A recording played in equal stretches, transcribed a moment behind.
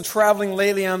Traveling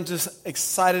lately, I'm just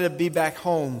excited to be back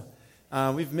home.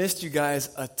 We've missed you guys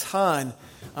a ton.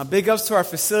 Big ups to our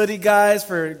facility guys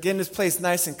for getting this place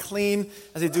nice and clean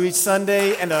as they do each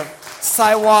Sunday, and the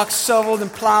sidewalks shoveled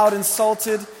and plowed and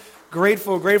salted.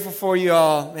 Grateful for you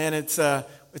all, man. It's a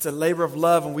labor of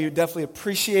love, and we definitely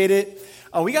appreciate it.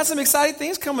 We got some exciting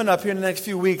things coming up here in the next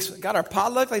few weeks. We got our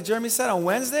potluck, like Jeremy said, on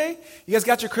Wednesday. You guys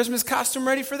got your Christmas costume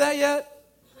ready for that yet?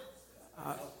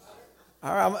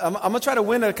 All right, I'm going to try to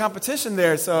win a competition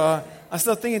there, so I'm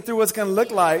still thinking through what's going to look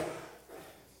like.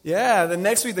 Yeah, the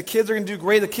next week the kids are going to do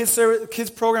great. The kids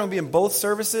program will be in both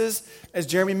services, as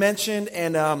Jeremy mentioned.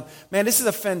 And, man, this is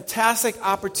a fantastic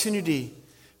opportunity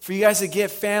for you guys to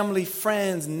get family,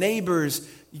 friends, neighbors.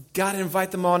 You got to invite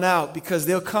them on out because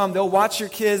they'll come. They'll watch your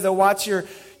kids. They'll watch your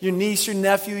niece, your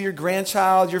nephew, your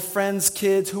grandchild, your friends'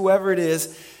 kids, whoever it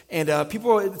is. And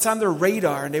people, it's on their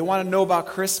radar, and they want to know about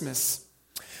Christmas.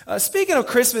 Speaking of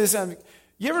Christmas,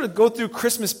 you ever go through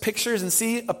Christmas pictures and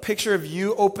see a picture of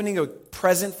you opening a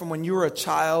present from when you were a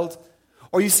child?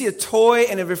 Or you see a toy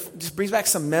and it just brings back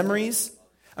some memories?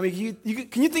 I mean,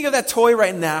 can you think of that toy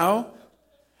right now?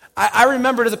 I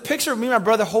remember there's a picture of me and my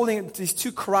brother holding these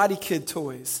two Karate Kid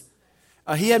toys.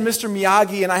 He had Mr.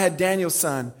 Miyagi and I had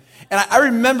Daniel-san. And I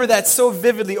remember that so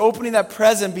vividly, opening that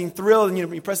present, being thrilled, and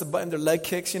you press the button, their leg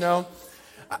kicks,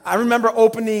 I remember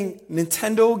opening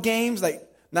Nintendo games, like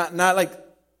not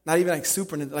even like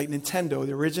Super, like Nintendo,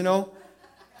 the original.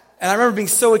 And I remember being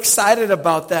so excited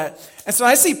about that. And so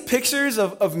I see pictures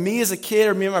of me as a kid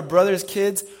or me and my brother as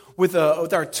kids with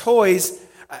our toys.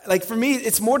 Like for me,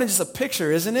 it's more than just a picture,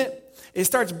 isn't it? It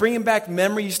starts bringing back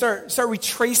memory. You start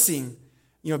retracing,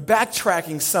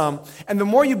 backtracking some. And the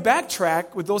more you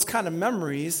backtrack with those kind of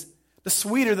memories, the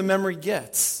sweeter the memory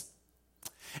gets.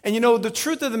 And the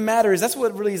truth of the matter is that's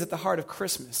what really is at the heart of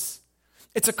Christmas.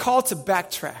 It's a call to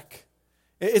backtrack.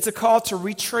 It's a call to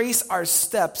retrace our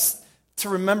steps to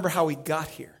remember how we got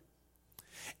here.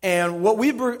 And what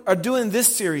we are doing in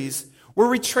this series, we're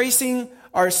retracing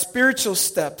our spiritual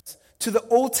steps to the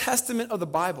Old Testament of the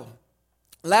Bible.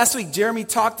 Last week, Jeremy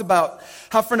talked about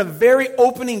how from the very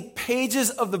opening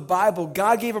pages of the Bible,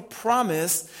 God gave a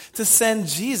promise to send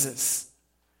Jesus.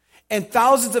 And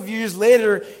thousands of years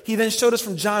later, he then showed us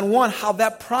from John 1 how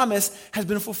that promise has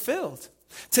been fulfilled.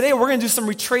 Today, we're going to do some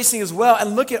retracing as well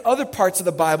and look at other parts of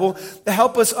the Bible that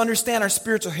help us understand our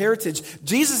spiritual heritage.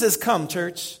 Jesus has come,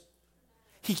 church.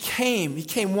 He came. He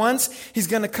came once. He's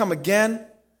going to come again.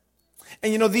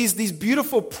 And these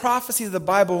beautiful prophecies of the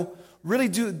Bible really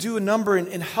do a number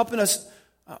in helping us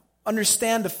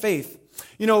understand the faith.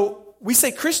 We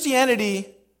say Christianity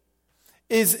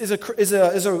is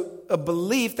a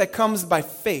belief that comes by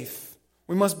faith.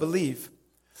 We must believe.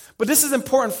 But this is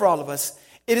important for all of us.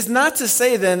 It is not to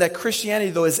say then that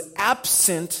Christianity, though, is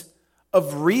absent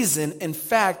of reason, in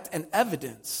fact, and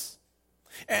evidence.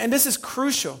 And this is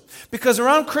crucial because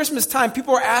around Christmas time,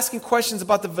 people are asking questions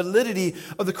about the validity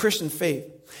of the Christian faith.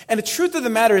 And the truth of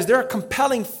the matter is there are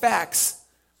compelling facts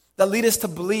that lead us to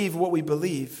believe what we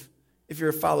believe if you're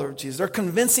a follower of Jesus. There are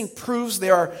convincing proofs.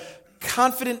 There are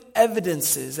confident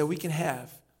evidences that we can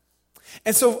have.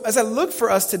 And so as I look for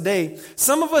us today,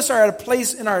 some of us are at a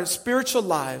place in our spiritual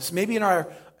lives, maybe in our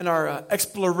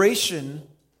exploration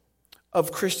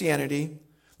of Christianity,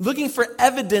 looking for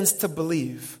evidence to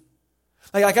believe.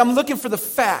 Like I'm looking for the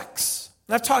facts.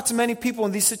 And I've talked to many people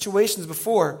in these situations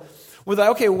before. Where they're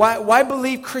like, okay, why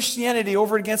believe Christianity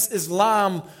over against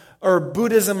Islam or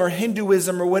Buddhism or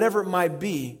Hinduism or whatever it might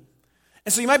be?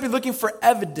 And so you might be looking for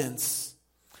evidence.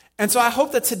 And so I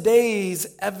hope that today's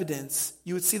evidence,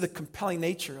 you would see the compelling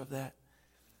nature of that.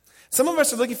 Some of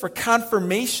us are looking for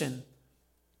confirmation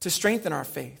to strengthen our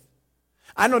faith.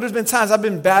 I know there's been times I've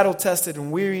been battle-tested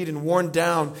and wearied and worn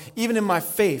down, even in my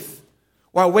faith,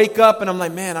 where I wake up and I'm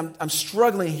like, man, I'm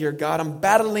struggling here, God. I'm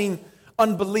battling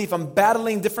unbelief. I'm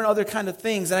battling different other kind of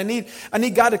things. And I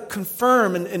need God to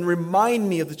confirm and remind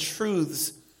me of the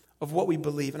truths of what we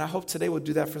believe. And I hope today will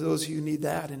do that for those of you who need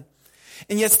that. And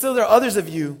yet still there are others of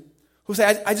you who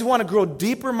say, I just want to grow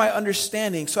deeper in my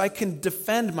understanding so I can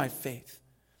defend my faith.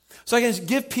 So I can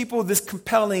give people this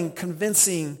compelling,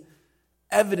 convincing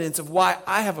evidence of why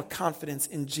I have a confidence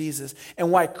in Jesus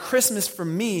and why Christmas for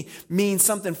me means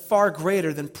something far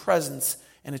greater than presents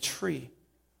and a tree.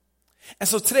 And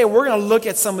so today we're going to look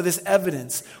at some of this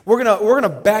evidence. We're going to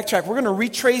backtrack. We're going to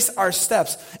retrace our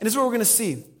steps. And this is what we're going to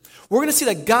see. We're going to see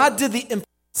that God did the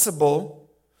impossible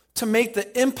to make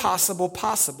the impossible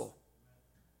possible.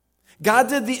 God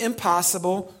did the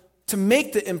impossible to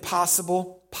make the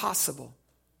impossible possible.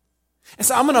 And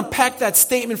so I'm going to unpack that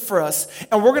statement for us.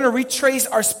 And we're going to retrace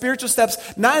our spiritual steps,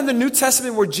 not in the New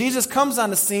Testament where Jesus comes on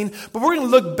the scene, but we're going to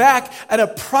look back at a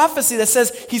prophecy that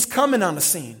says he's coming on the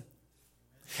scene.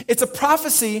 It's a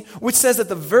prophecy which says that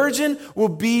the virgin will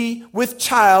be with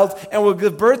child and will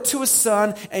give birth to a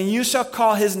son, and you shall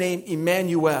call his name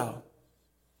Emmanuel.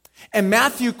 And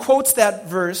Matthew quotes that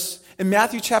verse in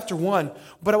Matthew chapter 1.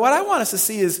 But what I want us to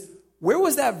see is, where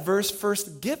was that verse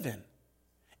first given?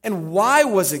 And why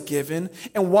was it given?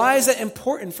 And why is that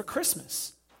important for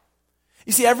Christmas?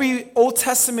 You see, every Old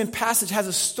Testament passage has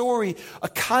a story, a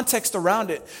context around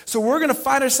it. So we're going to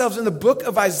find ourselves in the book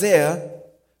of Isaiah,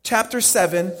 chapter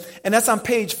 7, and that's on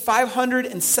page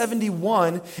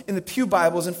 571 in the Pew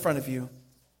Bibles in front of you.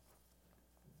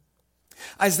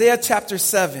 Isaiah chapter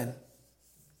 7.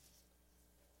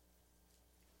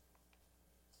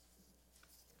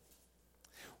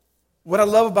 What I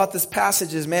love about this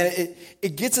passage is, man,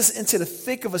 it gets us into the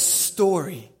thick of a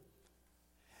story.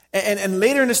 And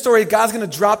later in the story, God's going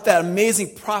to drop that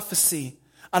amazing prophecy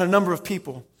on a number of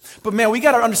people. But man, we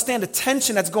got to understand the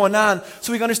tension that's going on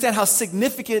so we can understand how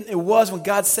significant it was when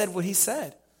God said what he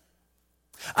said.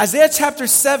 Isaiah chapter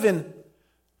 7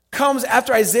 comes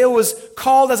after Isaiah was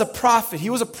called as a prophet.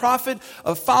 He was a prophet,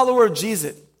 a follower of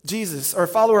Jesus, or a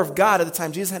follower of God at the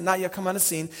time. Jesus had not yet come on the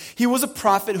scene. He was a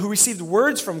prophet who received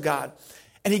words from God,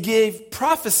 and he gave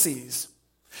prophecies.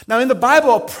 Now, in the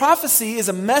Bible, a prophecy is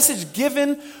a message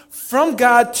given from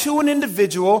God to an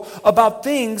individual about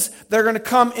things that are going to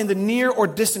come in the near or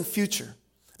distant future.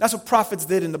 That's what prophets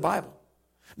did in the Bible.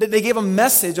 They gave a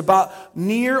message about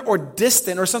near or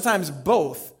distant, or sometimes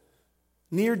both,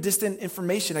 near distant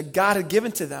information that God had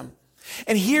given to them.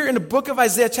 And here in the book of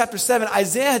Isaiah chapter 7,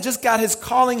 Isaiah had just got his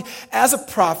calling as a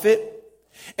prophet,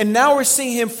 and now we're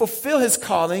seeing him fulfill his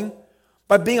calling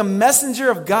by being a messenger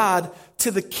of God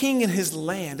to the king in his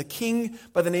land, a king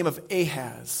by the name of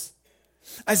Ahaz.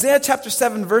 Isaiah chapter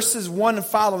 7, verses 1 and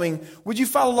following, would you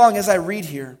follow along as I read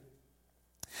here?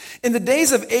 In the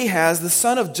days of Ahaz, the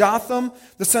son of Jotham,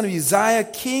 the son of Uzziah,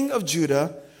 king of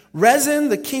Judah, Rezin,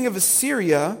 the king of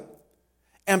Assyria,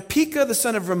 and Pekah, the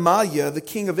son of Remaliah, the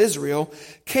king of Israel,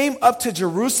 came up to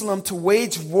Jerusalem to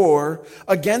wage war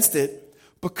against it,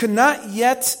 but could not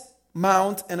yet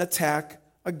mount an attack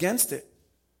against it.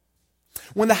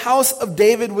 When the house of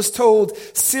David was told,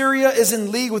 Syria is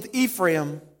in league with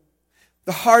Ephraim,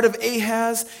 the heart of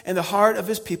Ahaz and the heart of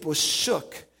his people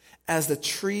shook as the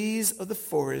trees of the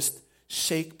forest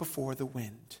shake before the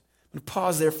wind. I'm going to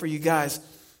pause there for you guys.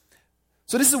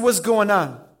 So this is what's going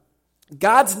on.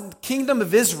 God's kingdom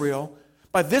of Israel,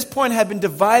 by this point, had been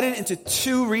divided into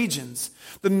two regions.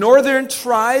 The northern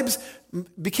tribes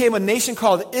became a nation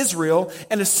called Israel,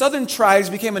 and the southern tribes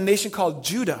became a nation called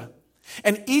Judah.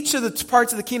 And each of the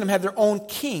parts of the kingdom had their own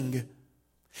king.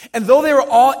 And though they were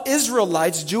all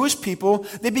Israelites, Jewish people,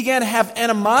 they began to have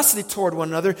animosity toward one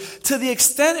another to the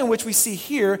extent in which we see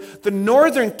here, the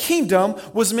northern kingdom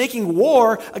was making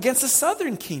war against the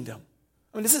southern kingdom.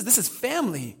 I mean, this is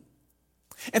family.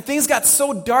 And things got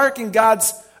so dark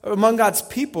among God's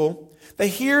people that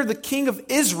here the king of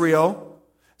Israel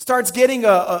starts getting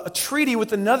a treaty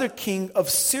with another king of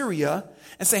Syria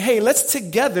and say, hey, let's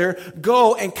together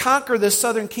go and conquer the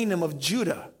southern kingdom of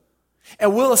Judah.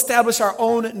 And we'll establish our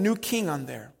own new king on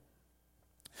there.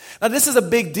 Now, this is a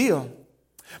big deal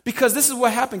because this is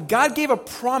what happened. God gave a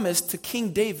promise to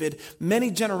King David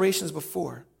many generations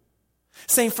before,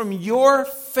 saying from your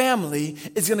family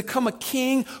is going to come a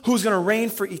king who's going to reign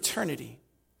for eternity.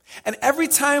 And every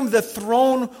time the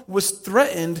throne was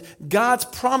threatened, God's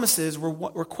promises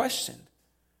were questioned.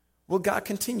 Will God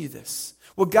continue this?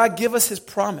 Will God give us his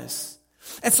promise?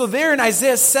 And so there in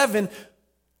Isaiah 7,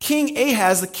 King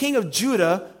Ahaz, the king of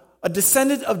Judah, a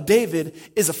descendant of David,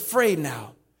 is afraid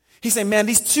now. He's saying, man,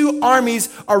 these two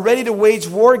armies are ready to wage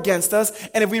war against us.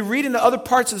 And if we read into other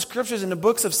parts of the scriptures in the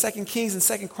books of 2 Kings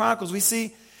and 2 Chronicles, we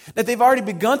see that they've already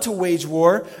begun to wage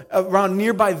war around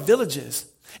nearby villages.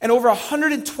 And over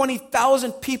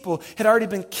 120,000 people had already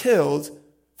been killed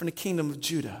from the kingdom of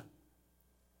Judah.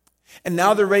 And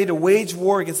now they're ready to wage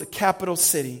war against the capital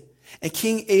city. And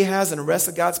King Ahaz and the rest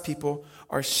of God's people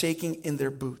are shaking in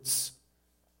their boots.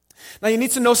 Now you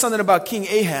need to know something about King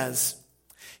Ahaz.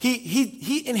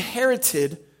 He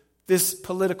inherited this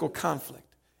political conflict.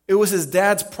 It was his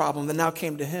dad's problem that now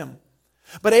came to him.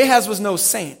 But Ahaz was no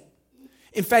saint.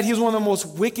 In fact, he was one of the most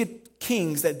wicked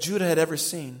kings that Judah had ever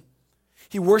seen.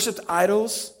 He worshipped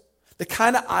idols, the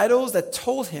kind of idols that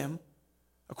told him,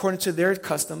 according to their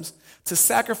customs, to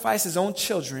sacrifice his own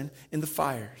children in the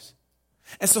fires.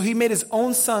 And so he made his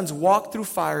own sons walk through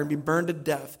fire and be burned to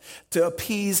death to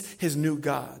appease his new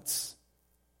gods.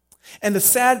 And the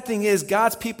sad thing is,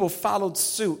 God's people followed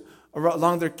suit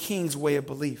along their king's way of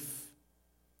belief.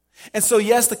 And so,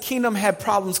 yes, the kingdom had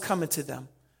problems coming to them.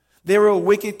 They were a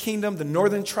wicked kingdom. The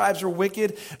northern tribes were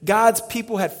wicked. God's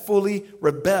people had fully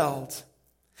rebelled.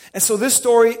 And so this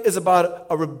story is about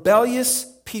a rebellious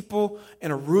people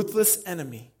and a ruthless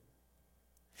enemy.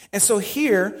 And so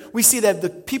here we see that the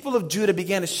people of Judah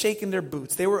began to shake in their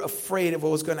boots. They were afraid of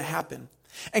what was going to happen.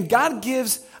 And God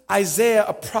gives Isaiah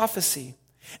a prophecy.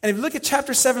 And if you look at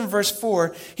chapter 7, verse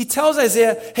 4, he tells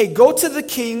Isaiah, hey, go to the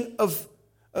king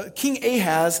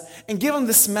Ahaz and give him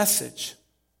this message.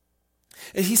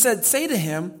 And he said, say to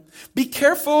him, be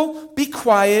careful, be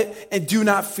quiet, and do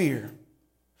not fear.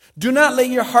 Do not let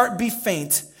your heart be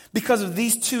faint because of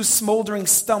these two smoldering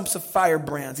stumps of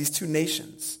firebrands, these two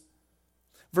nations.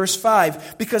 Verse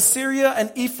 5, because Syria and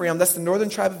Ephraim, that's the northern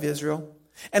tribe of Israel,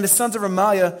 and the sons of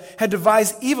Remaliah had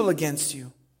devised evil against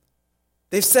you.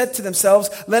 They've said to themselves,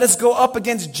 let us go up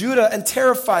against Judah and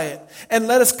terrify it, and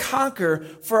let us conquer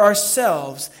for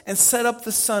ourselves and set up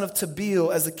the son of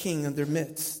Tabeel as the king in their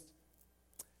midst.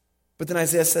 But then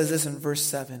Isaiah says this in verse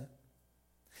 7,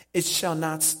 it shall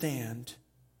not stand,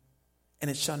 and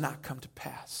it shall not come to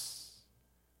pass.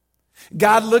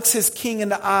 God looks his king in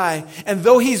the eye, and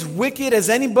though he's wicked as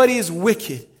anybody is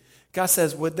wicked, God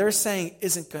says what they're saying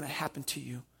isn't going to happen to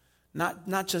you.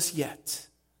 Not just yet.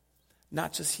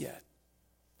 Not just yet.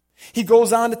 He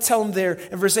goes on to tell them there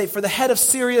in verse 8, for the head of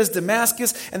Syria is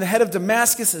Damascus, and the head of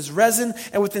Damascus is Rezin,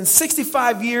 and within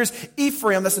 65 years,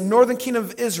 Ephraim, that's the northern kingdom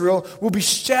of Israel, will be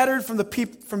shattered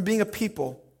from being a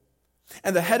people.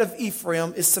 And the head of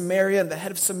Ephraim is Samaria, and the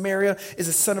head of Samaria is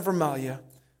the son of Remaliah.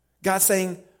 God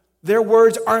saying, their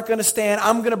words aren't going to stand.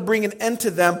 I'm going to bring an end to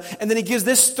them. And then he gives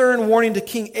this stern warning to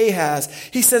King Ahaz.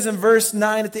 He says in verse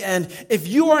 9 at the end, if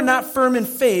you are not firm in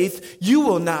faith, you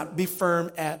will not be firm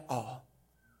at all.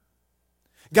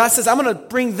 God says, I'm going to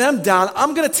bring them down.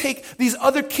 I'm going to take these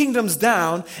other kingdoms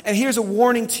down. And here's a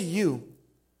warning to you.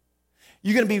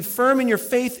 You're going to be firm in your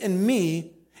faith in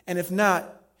me. And if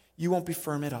not, you won't be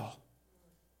firm at all.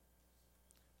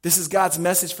 This is God's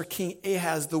message for King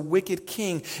Ahaz, the wicked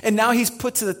king. And now he's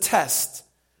put to the test.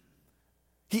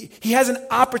 He has an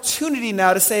opportunity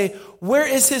now to say, where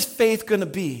is his faith going to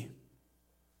be?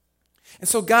 And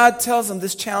so God tells him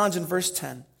this challenge in verse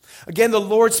 10. Again, the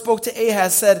Lord spoke to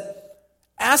Ahaz, said,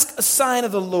 ask a sign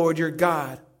of the Lord your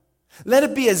God. Let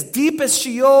it be as deep as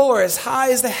Sheol or as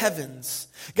high as the heavens.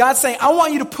 God's saying, I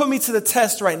want you to put me to the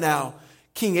test right now,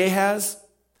 King Ahaz.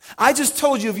 I just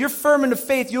told you, if you're firm in the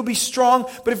faith, you'll be strong,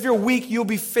 but if you're weak, you'll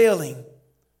be failing.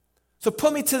 So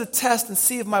put me to the test and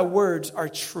see if my words are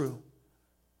true.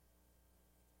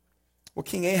 Well,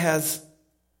 King Ahaz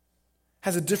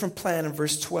has a different plan in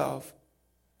verse 12.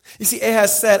 You see,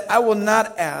 Ahaz said, I will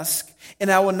not ask,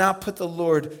 and I will not put the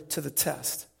Lord to the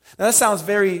test. Now that sounds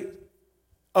very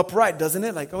upright, doesn't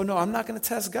it? Like, oh no, I'm not going to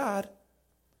test God.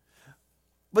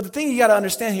 But the thing you got to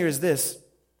understand here is this.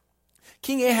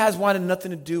 King Ahaz wanted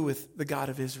nothing to do with the God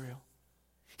of Israel.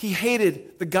 He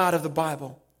hated the God of the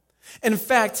Bible. And in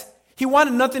fact, he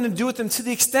wanted nothing to do with him to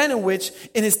the extent in which,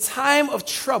 in his time of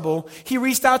trouble, he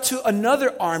reached out to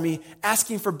another army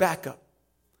asking for backup.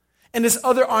 And this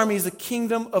other army is the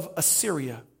kingdom of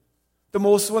Assyria, one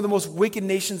of the most wicked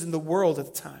nations in the world at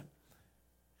the time.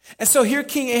 And so here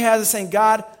King Ahaz is saying,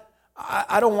 God,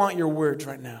 I don't want your words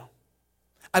right now.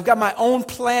 I've got my own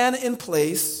plan in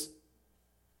place,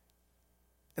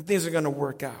 and things are going to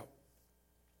work out.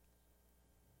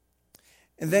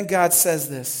 And then God says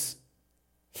this,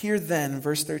 hear then,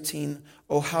 verse 13,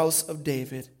 O house of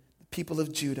David, the people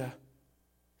of Judah,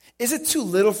 is it too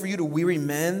little for you to weary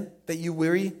men that you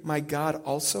weary my God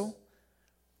also?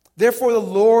 Therefore the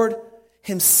Lord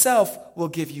himself will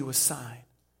give you a sign.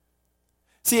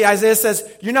 See, Isaiah says,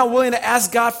 you're not willing to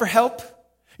ask God for help.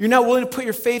 You're not willing to put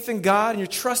your faith in God and your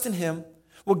trust in him.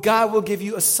 Well, God will give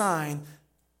you a sign.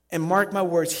 And mark my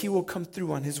words, he will come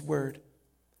through on his word.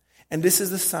 And this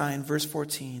is the sign, verse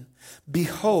 14.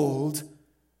 Behold,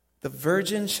 the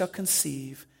virgin shall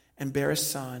conceive and bear a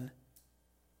son,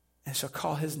 and shall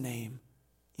call his name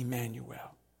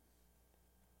Emmanuel.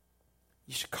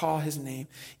 You should call his name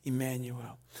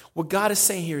Emmanuel. What God is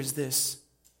saying here is this.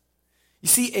 You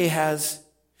see, Ahaz,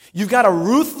 you've got a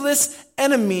ruthless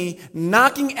enemy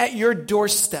knocking at your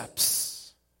doorsteps.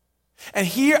 And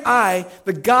here I,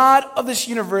 the God of this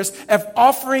universe, am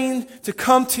offering to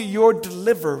come to your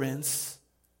deliverance,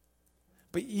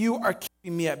 but you are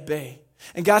keeping me at bay.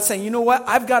 And God's saying, you know what?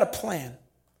 I've got a plan.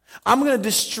 I'm going to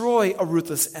destroy a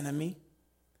ruthless enemy,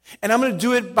 and I'm going to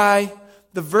do it by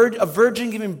a virgin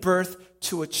giving birth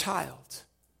to a child.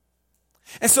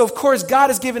 And so, of course, God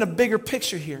is giving a bigger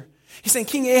picture here. He's saying,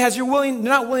 King Ahaz, you're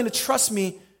not willing to trust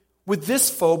me with this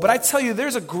foe, but I tell you,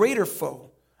 there's a greater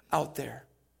foe out there.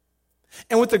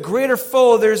 And with the greater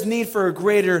foe, there's need for a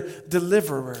greater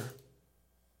deliverer.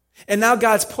 And now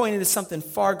God's pointing to something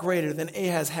far greater than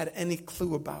Ahaz had any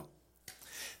clue about.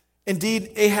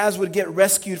 Indeed, Ahaz would get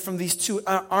rescued from these two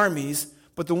armies,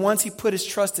 but the ones he put his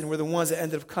trust in were the ones that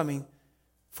ended up coming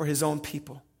for his own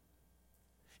people.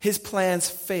 His plans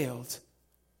failed.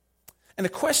 And the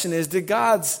question is, did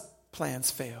God's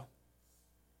plans fail?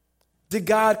 Did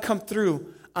God come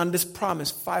through on this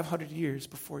promise 500 years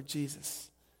before Jesus?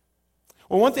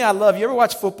 Well, one thing I love, you ever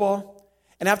watch football?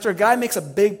 And after a guy makes a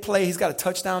big play, he's got a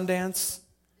touchdown dance.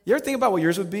 You ever think about what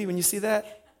yours would be when you see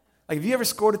that? Like, have you ever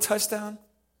scored a touchdown?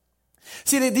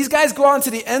 See, these guys go out into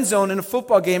the end zone in a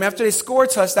football game after they score a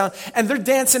touchdown, and they're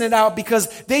dancing it out because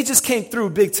they just came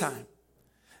through big time.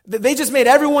 They just made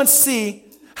everyone see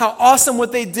how awesome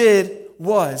what they did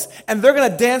was. And they're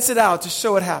going to dance it out to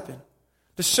show it happened,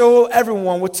 to show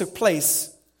everyone what took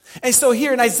place. And so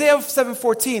here in Isaiah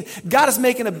 7:14, God is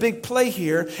making a big play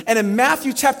here. And in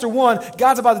Matthew chapter 1,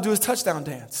 God's about to do his touchdown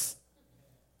dance.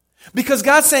 Because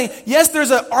God's saying, yes,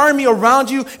 there's an army around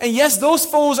you, and yes, those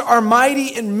foes are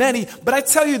mighty and many, but I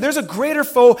tell you, there's a greater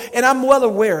foe, and I'm well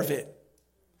aware of it.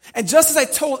 And just as I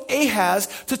told Ahaz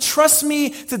to trust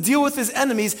me to deal with his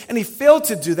enemies, and he failed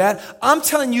to do that, I'm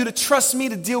telling you to trust me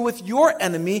to deal with your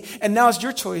enemy, and now it's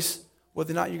your choice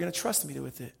whether or not you're going to trust me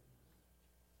with it.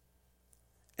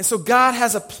 And so God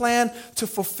has a plan to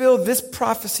fulfill this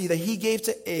prophecy that he gave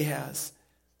to Ahaz.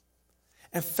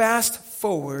 And fast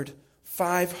forward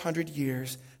 500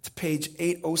 years to page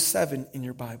 807 in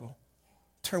your Bible.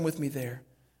 Turn with me there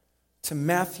to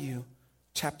Matthew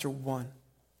chapter 1.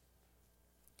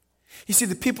 You see,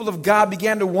 the people of God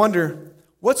began to wonder,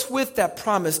 what's with that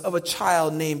promise of a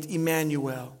child named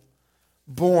Emmanuel,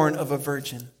 born of a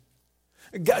virgin?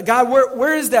 God,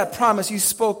 where is that promise you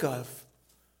spoke of?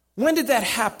 When did that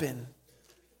happen?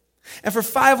 And for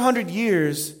 500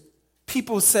 years,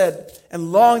 people said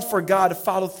and longed for God to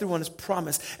follow through on his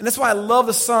promise. And that's why I love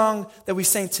the song that we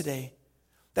sang today.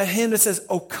 That hymn that says,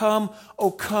 O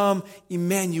come,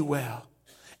 Emmanuel,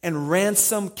 and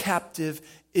ransom captive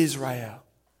Israel.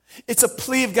 It's a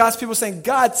plea of God's people saying,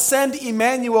 God, send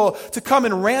Emmanuel to come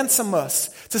and ransom us,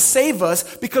 to save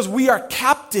us, because we are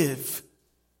captive.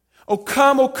 O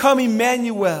come,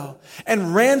 Emmanuel,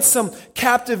 and ransom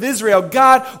captive Israel.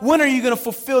 God, when are you going to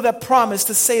fulfill that promise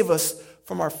to save us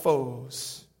from our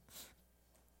foes?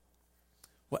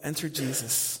 Well, enter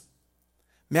Jesus.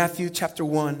 Matthew chapter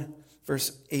 1,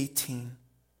 verse 18.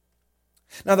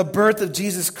 Now the birth of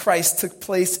Jesus Christ took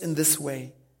place in this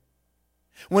way.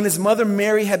 When his mother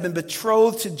Mary had been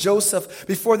betrothed to Joseph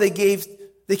before they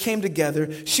came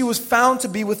together, she was found to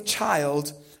be with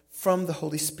child from the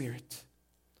Holy Spirit,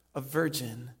 a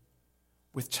virgin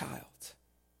with child.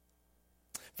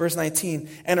 Verse 19,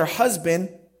 and her husband,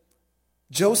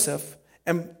 Joseph,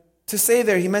 and to say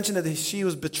there, he mentioned that she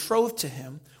was betrothed to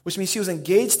him, which means she was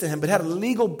engaged to him, but had a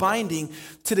legal binding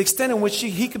to the extent in which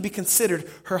he could be considered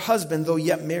her husband, though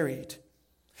yet married.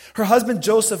 Her husband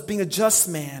Joseph, being a just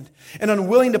man and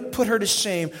unwilling to put her to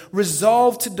shame,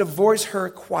 resolved to divorce her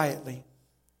quietly.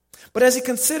 But as he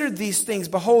considered these things,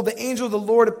 behold, the angel of the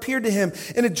Lord appeared to him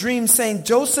in a dream, saying,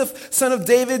 Joseph, son of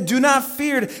David, do not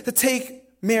fear to take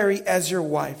Mary as your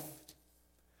wife.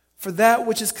 For that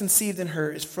which is conceived in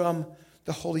her is from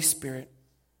the Holy Spirit.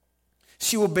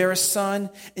 She will bear a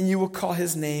son, and you will call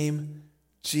his name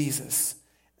Jesus.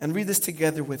 And read this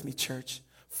together with me, church.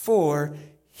 For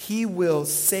he will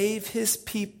save his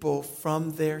people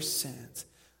from their sins.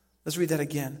 Let's read that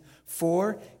again.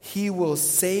 For he will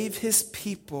save his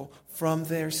people from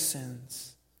their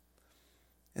sins.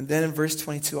 And then in verse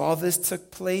 22, all this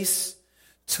took place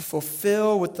to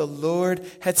fulfill what the Lord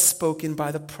had spoken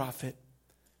by the prophet.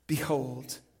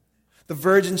 Behold, the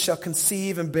virgin shall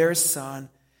conceive and bear a son,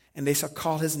 and they shall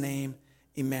call his name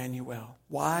Emmanuel.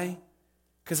 Why?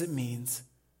 Because it means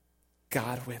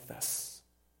God with us.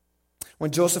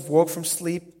 When Joseph woke from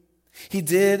sleep, he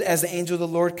did as the angel of the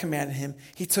Lord commanded him.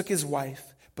 He took his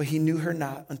wife, but he knew her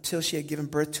not until she had given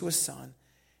birth to a son,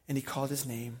 and he called his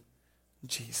name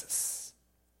Jesus.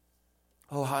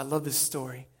 Oh, how I love this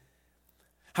story.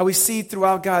 How we see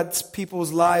throughout God's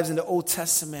people's lives in the Old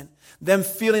Testament, them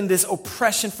feeling this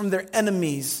oppression from their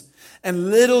enemies.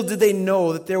 And little did they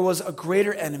know that there was a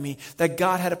greater enemy that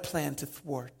God had a plan to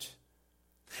thwart.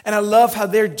 And I love how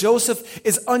there Joseph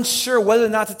is unsure whether or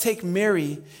not to take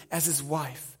Mary as his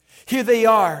wife. Here they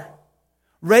are,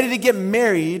 ready to get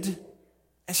married,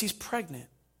 and she's pregnant.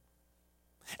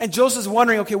 And Joseph's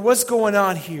wondering, okay, what's going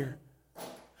on here?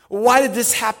 Why did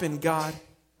this happen, God?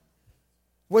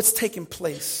 What's taking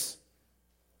place?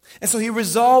 And so he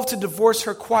resolved to divorce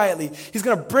her quietly. He's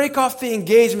going to break off the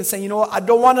engagement, saying, you know what, I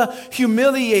don't want to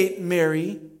humiliate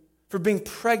Mary for being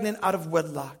pregnant out of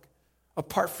wedlock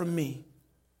apart from me.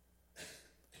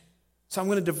 So I'm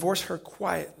going to divorce her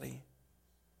quietly.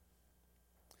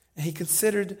 And he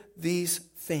considered these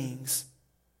things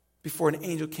before an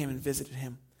angel came and visited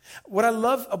him. What I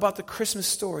love about the Christmas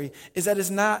story is that it's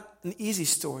not an easy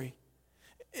story.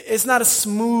 It's not a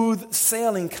smooth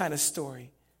sailing kind of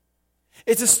story.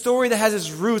 It's a story that has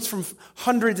its roots from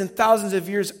hundreds and thousands of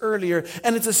years earlier,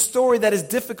 and it's a story that is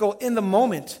difficult in the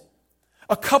moment.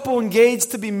 A couple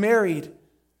engaged to be married,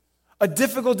 a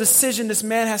difficult decision this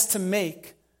man has to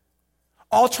make,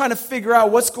 all trying to figure out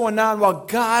what's going on while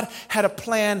God had a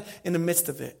plan in the midst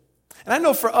of it. And I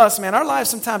know for us, man, our lives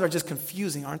sometimes are just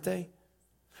confusing, aren't they?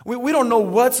 We don't know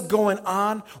what's going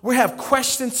on. We have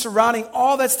questions surrounding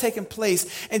all that's taken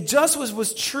place. And just as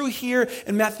was true here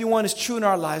in Matthew 1 is true in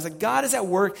our lives, that God is at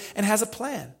work and has a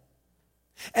plan.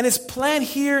 And his plan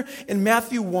here in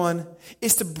Matthew 1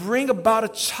 is to bring about a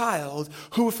child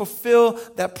who will fulfill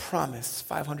that promise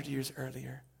 500 years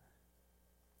earlier.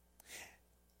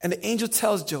 And the angel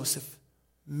tells Joseph,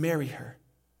 marry her.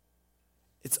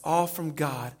 It's all from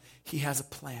God. He has a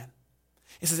plan.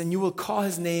 He says, and you will call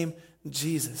his name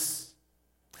Jesus.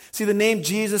 See, the name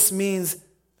Jesus means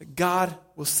that God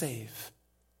will save.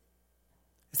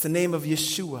 It's the name of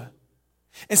Yeshua.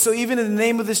 And so even in the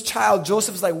name of this child,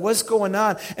 Joseph is like, what's going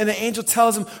on? And the angel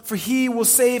tells him, for he will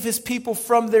save his people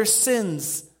from their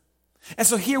sins. And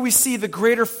so here we see the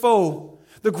greater foe,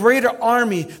 the greater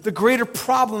army, the greater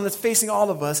problem that's facing all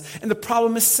of us. And the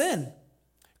problem is sin.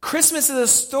 Christmas is a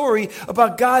story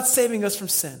about God saving us from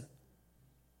sin.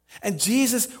 And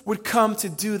Jesus would come to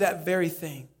do that very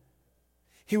thing.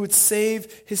 He would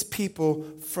save his people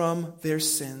from their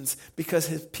sins because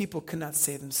his people could not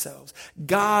save themselves.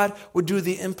 God would do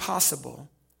the impossible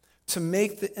to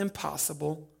make the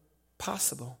impossible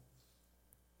possible.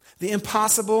 The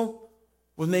impossible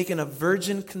was making a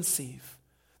virgin conceive.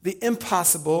 The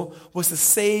impossible was to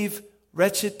save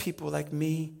wretched people like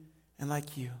me and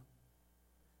like you.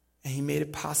 And he made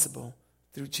it possible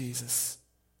through Jesus.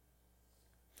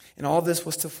 And all this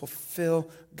was to fulfill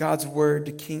God's word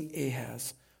to King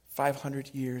Ahaz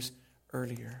 500 years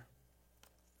earlier.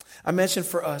 I mentioned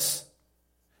for us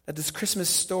that this Christmas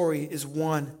story is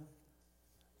one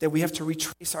that we have to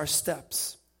retrace our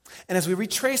steps. And as we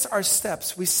retrace our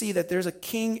steps, we see that there's a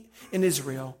king in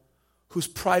Israel who's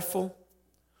prideful,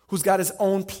 who's got his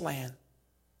own plan.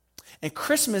 And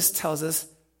Christmas tells us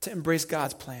to embrace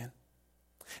God's plan.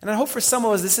 And I hope for some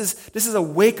of us, this is a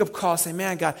wake-up call saying,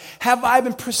 man, God, have I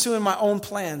been pursuing my own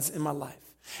plans in my life?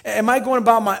 Am I going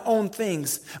about my own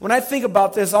things? When I think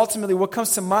about this, ultimately what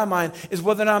comes to my mind is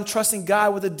whether or not I'm trusting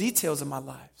God with the details of my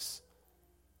lives.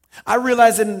 I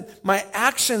realize that in my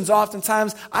actions,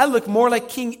 oftentimes, I look more like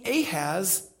King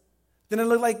Ahaz than I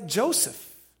look like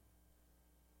Joseph.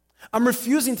 I'm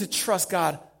refusing to trust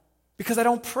God because I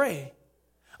don't pray.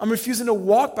 I'm refusing to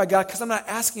walk by God because I'm not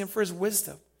asking him for his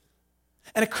wisdom.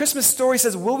 And a Christmas story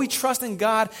says, will we trust in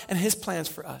God and his plans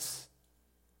for us?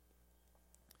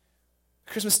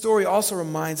 The Christmas story also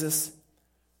reminds us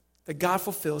that God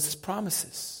fulfills his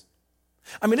promises.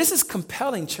 I mean, this is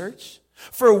compelling, church.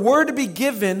 For a word to be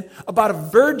given about a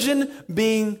virgin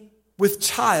being with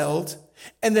child,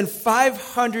 and then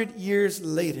 500 years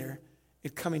later,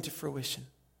 it coming to fruition.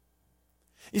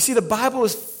 You see, the Bible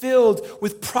is filled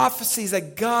with prophecies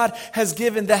that God has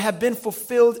given that have been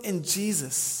fulfilled in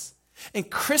Jesus. And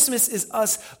Christmas is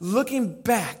us looking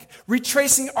back,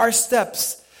 retracing our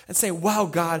steps, and saying, wow,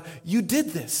 God, you did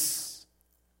this.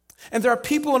 And there are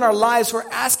people in our lives who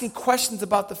are asking questions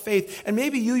about the faith, and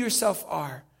maybe you yourself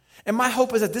are. And my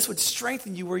hope is that this would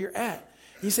strengthen you where you're at.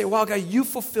 And you say, wow, God, you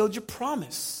fulfilled your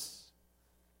promise.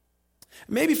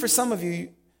 Maybe for some of you,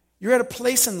 you're at a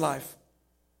place in life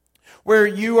where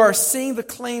you are seeing the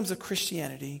claims of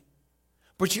Christianity,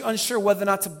 but you're unsure whether or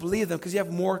not to believe them because you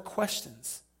have more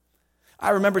questions.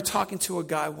 I remember talking to a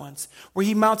guy once where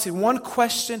he mounted one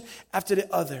question after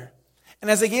the other.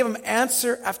 And as I gave him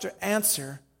answer after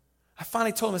answer, I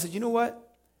finally told him, I said, you know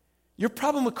what? Your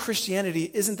problem with Christianity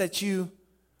isn't that you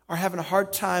are having a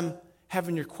hard time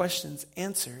having your questions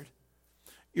answered.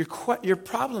 Your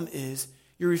problem is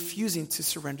you're refusing to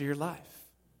surrender your life.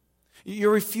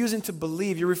 You're refusing to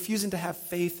believe. You're refusing to have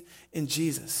faith in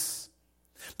Jesus.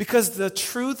 Because the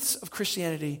truths of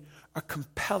Christianity are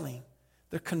compelling.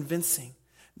 They're convincing.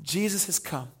 Jesus has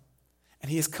come, and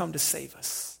he has come to save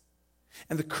us.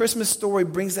 And the Christmas story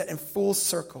brings that in full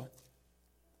circle.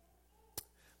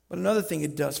 But another thing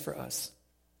it does for us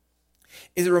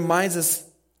is it reminds us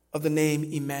of the name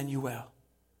Emmanuel,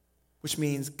 which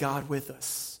means God with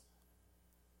us.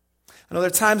 I know there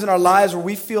are times in our lives where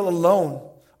we feel alone,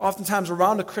 oftentimes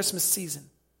around the Christmas season.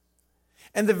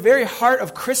 And the very heart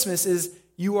of Christmas is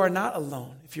you are not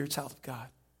alone if you're a child of God.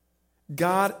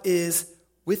 God is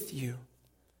with you,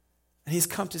 and he's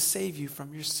come to save you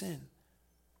from your sin.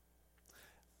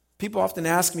 People often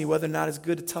ask me whether or not it's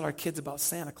good to tell our kids about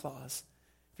Santa Claus.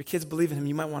 If your kids believe in him,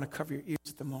 you might want to cover your ears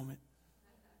at the moment.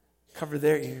 Cover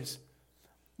their ears.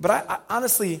 But I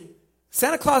honestly,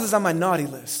 Santa Claus is on my naughty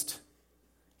list.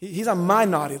 He's on my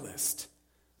naughty list,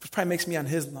 which probably makes me on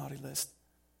his naughty list.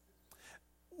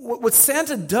 What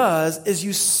Santa does is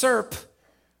usurp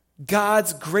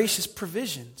God's gracious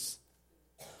provisions.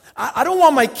 I don't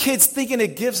want my kids thinking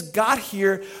that gifts got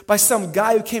here by some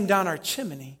guy who came down our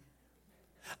chimney.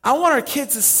 I want our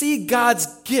kids to see God's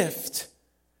gift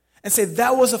and say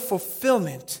that was a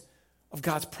fulfillment of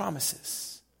God's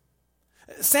promises.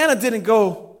 Santa didn't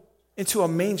go into a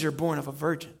manger born of a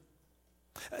virgin.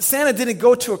 Santa didn't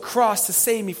go to a cross to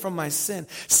save me from my sin.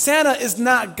 Santa is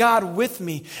not God with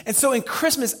me. And so in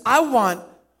Christmas, I want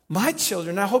my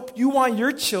children, I hope you want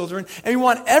your children, and you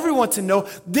want everyone to know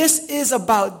this is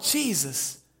about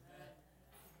Jesus.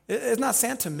 It's not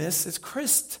Santa-miss, it's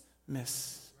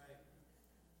Christmas.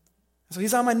 So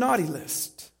he's on my naughty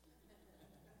list.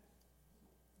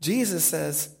 Jesus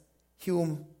says,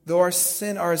 though our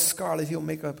sin are as scarlet, he'll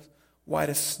make us white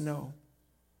as snow.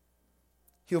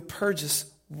 He'll purge us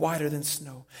whiter than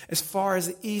snow. As far as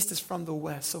the east is from the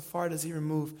west, so far does he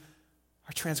remove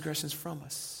our transgressions from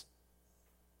us.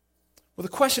 Well, the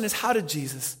question is, how did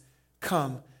Jesus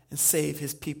come and save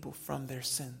his people from their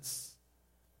sins?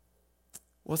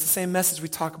 Well, it's the same message we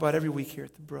talk about every week here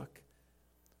at the Brook.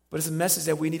 But it's a message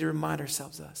that we need to remind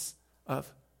ourselves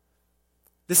of.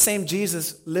 This same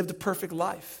Jesus lived a perfect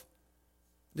life.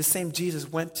 This same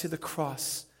Jesus went to the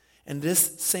cross. And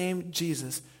this same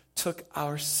Jesus took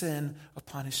our sin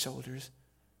upon his shoulders,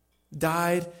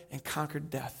 died and conquered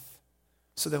death,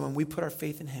 so that when we put our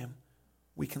faith in him,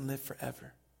 we can live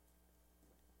forever.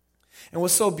 And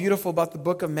what's so beautiful about the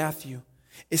book of Matthew,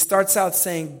 it starts out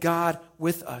saying, God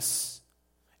with us.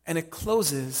 And it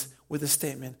closes with a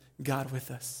statement, God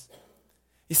with us.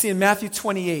 You see, in Matthew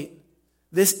 28,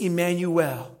 this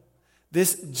Emmanuel,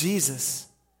 this Jesus,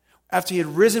 after he had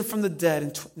risen from the dead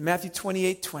in Matthew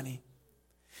 28:20,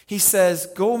 he says,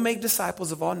 go make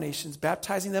disciples of all nations,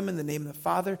 baptizing them in the name of the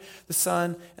Father, the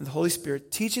Son, and the Holy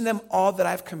Spirit, teaching them all that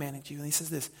I've commanded you. And he says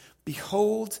this,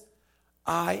 behold,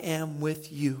 I am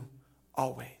with you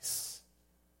always.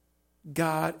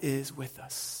 God is with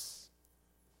us.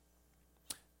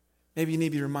 Maybe you need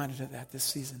to be reminded of that this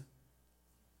season.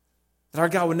 That our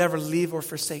God would never leave or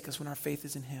forsake us when our faith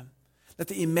is in him. That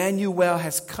the Emmanuel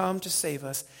has come to save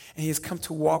us, and he has come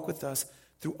to walk with us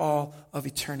through all of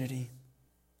eternity.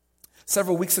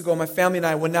 Several weeks ago, my family and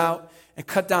I went out and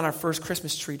cut down our first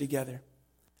Christmas tree together.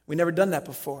 We'd never done that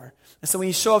before. And so when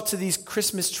you show up to these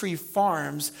Christmas tree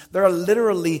farms, there are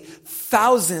literally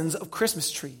thousands of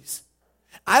Christmas trees.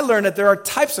 I learned that there are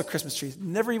types of Christmas trees.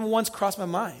 Never even once crossed my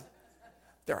mind.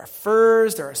 There are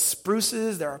firs, there are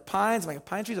spruces, there are pines. I'm like, a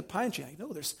pine tree is a pine tree. I'm like,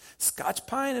 no, there's Scotch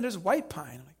pine and there's white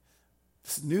pine. I'm like,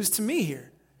 this is news to me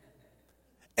here.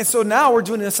 And so now we're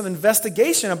doing some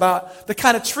investigation about the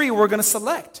kind of tree we're going to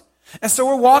select. And so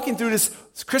we're walking through this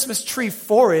Christmas tree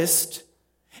forest,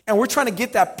 and we're trying to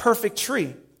get that perfect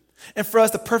tree. And for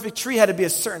us, the perfect tree had to be a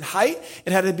certain height.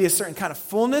 It had to be a certain kind of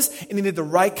fullness. It needed the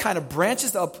right kind of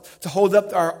branches to hold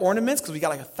up our ornaments, because we got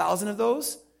like 1,000 of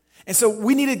those. And so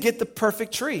we needed to get the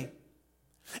perfect tree.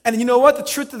 And you know what? The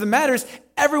truth of the matter is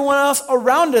everyone else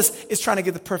around us is trying to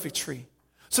get the perfect tree.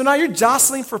 So now you're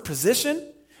jostling for position.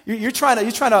 You're trying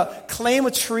to claim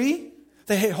a tree.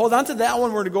 Say, hey, hold on to that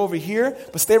one. We're going to go over here,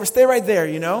 but stay right there,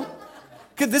 you know?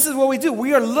 Because this is what we do.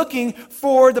 We are looking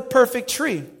for the perfect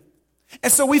tree.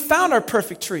 And so we found our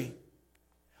perfect tree.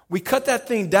 We cut that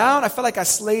thing down. I felt like I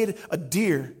slayed a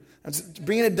deer. I was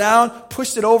bringing it down,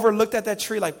 pushed it over, looked at that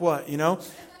tree like what, you know?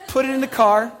 Put it in the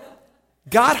car,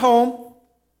 got home,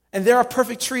 and there our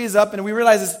perfect tree is up, and we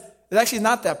realized it's actually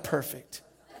not that perfect.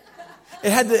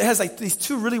 It has like these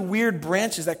two really weird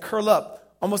branches that curl up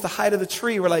almost the height of the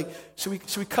tree. We're like, should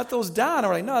we cut those down? And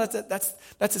we're like, no,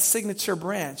 that's a signature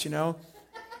branch, you know.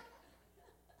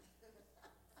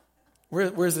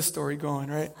 Where's the story going,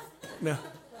 right? No.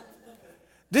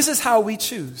 This is how we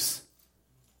choose.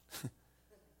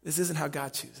 This isn't how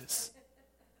God chooses.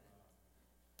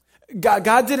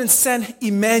 God didn't send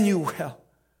Emmanuel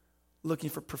looking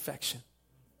for perfection.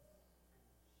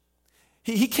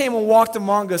 He came and walked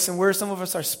among us, and where some of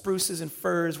us are spruces and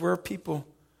firs, we're people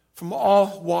from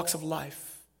all walks of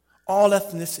life, all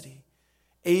ethnicity,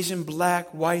 Asian,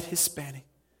 black, white, Hispanic,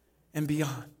 and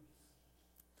beyond.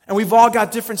 And we've all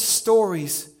got different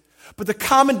stories. But the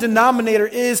common denominator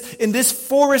is, in this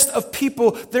forest of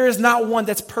people, there is not one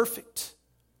that's perfect.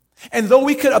 And though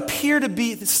we could appear to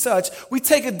be such, we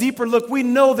take a deeper look. We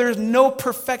know there's no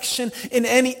perfection in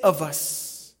any of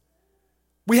us.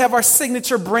 We have our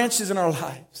signature branches in our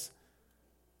lives.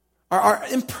 Our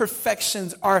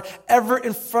imperfections are ever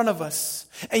in front of us.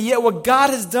 And yet what God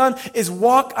has done is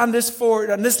walk on this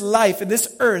life, in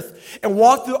this earth, and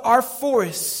walk through our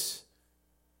forests.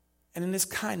 And in his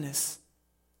kindness,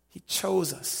 he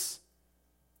chose us.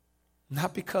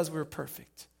 Not because we were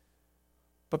perfect,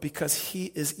 but because he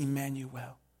is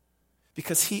Emmanuel.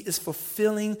 Because he is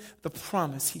fulfilling the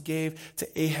promise he gave to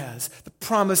Ahaz, the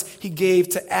promise he gave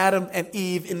to Adam and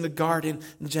Eve in the garden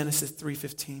in Genesis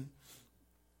 3:15.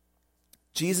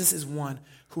 Jesus is one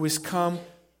who has come,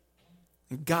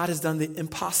 and God has done the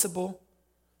impossible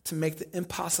to make the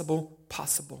impossible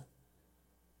possible.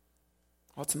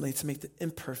 Ultimately, to make the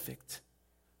imperfect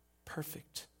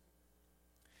perfect.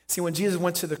 See, when Jesus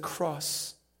went to the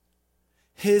cross,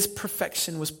 his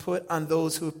perfection was put on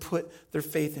those who had put their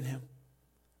faith in him.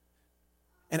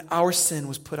 And our sin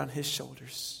was put on his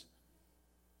shoulders.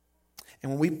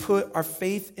 And when we put our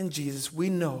faith in Jesus, we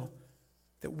know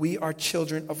that we are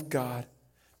children of God,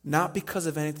 not because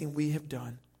of anything we have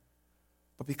done,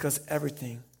 but because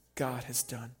everything God has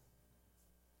done.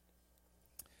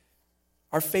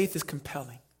 Our faith is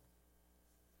compelling.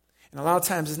 And a lot of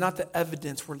times it's not the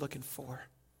evidence we're looking for.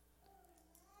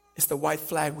 It's the white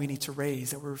flag we need to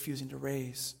raise that we're refusing to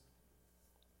raise.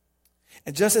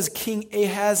 And just as King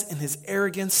Ahaz in his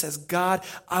arrogance says, God,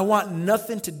 I want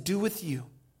nothing to do with you.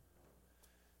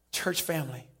 Church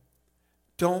family,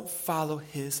 don't follow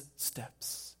his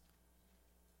steps.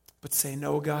 But say,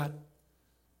 no, God,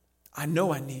 I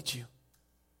know I need you.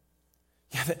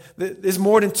 Yeah, there's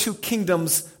more than two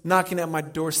kingdoms knocking at my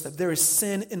doorstep. There is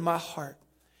sin in my heart,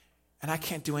 and I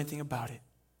can't do anything about it.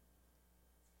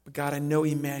 But God, I know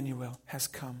Emmanuel has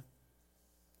come.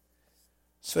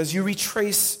 So as you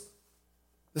retrace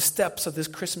the steps of this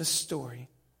Christmas story,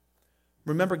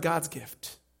 remember God's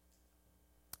gift,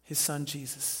 his son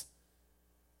Jesus.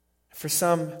 For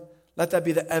some, let that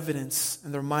be the evidence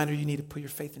and the reminder you need to put your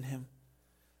faith in him.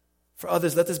 For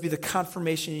others, let this be the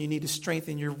confirmation you need to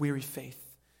strengthen your weary faith.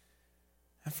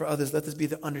 And for others, let this be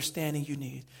the understanding you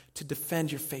need to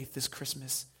defend your faith this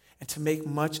Christmas and to make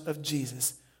much of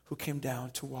Jesus who came down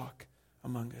to walk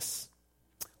among us.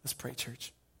 Let's pray,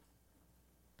 church.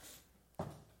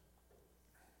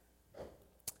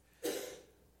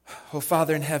 Oh,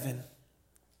 Father in heaven,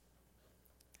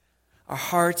 our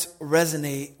hearts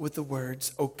resonate with the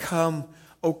words, O come,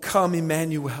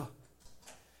 Emmanuel,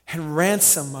 and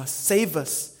ransom us,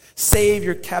 save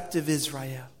your captive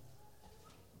Israel.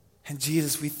 And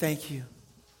Jesus, we thank you.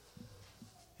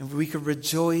 And we can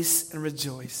rejoice and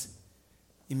rejoice.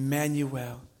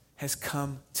 Emmanuel has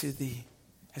come to thee,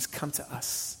 has come to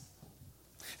us.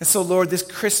 And so, Lord, this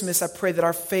Christmas, I pray that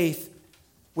our faith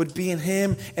would be in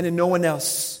him and in no one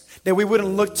else. That we wouldn't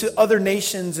look to other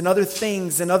nations and other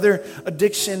things and other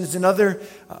addictions and other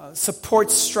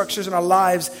support structures in our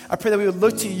lives. I pray that we would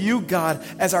look to you, God,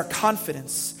 as our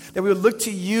confidence. That we would look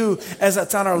to you as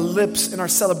it's on our lips in our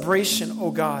celebration,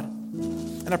 oh God.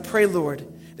 And I pray, Lord,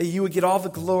 that you would get all the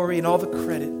glory and all the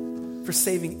credit for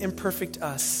saving imperfect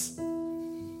us.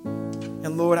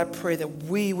 And Lord, I pray that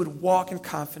we would walk in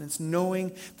confidence,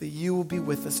 knowing that you will be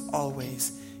with us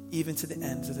always, even to the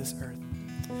ends of this earth.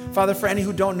 Father, for any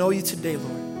who don't know you today,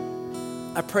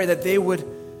 Lord, I pray that they would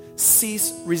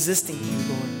cease resisting you,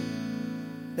 Lord.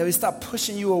 That we stop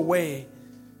pushing you away.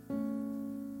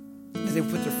 As they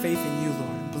put their faith in you, Lord,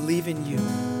 and believe in you,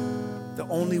 the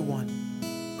only one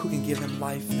who can give them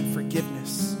life and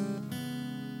forgiveness.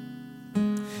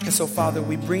 And so, Father,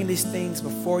 we bring these things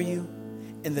before you.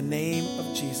 In the name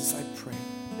of Jesus, I pray.